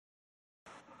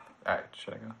Alright,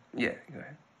 should I go? Yeah, go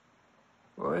ahead.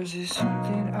 Was it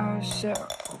something I said?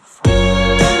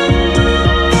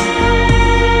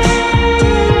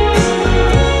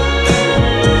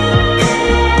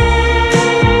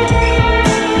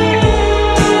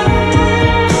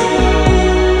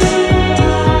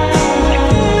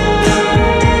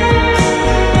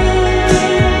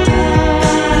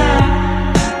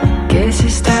 Guess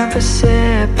it's time for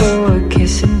separate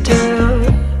kiss and tell.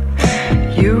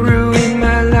 You ruined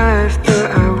my life,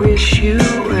 but I wish you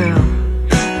well.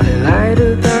 I lied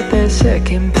about that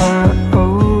second part,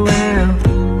 oh well.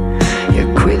 You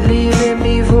quit leaving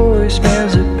me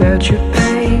voicemails about your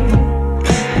pain.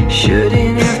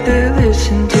 Shouldn't have to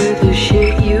listen to the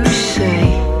shit you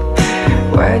say.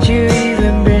 Why'd you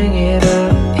even bring it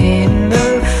up in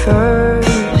the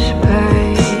first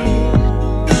place?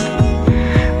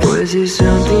 Was it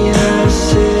something I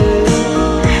said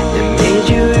that made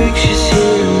you anxious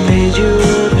and made you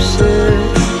upset?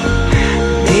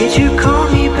 Made you call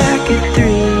me back at 3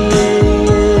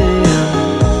 a.m.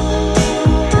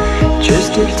 just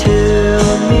to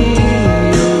tell me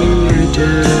your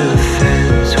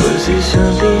defense? Was it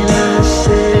something I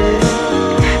said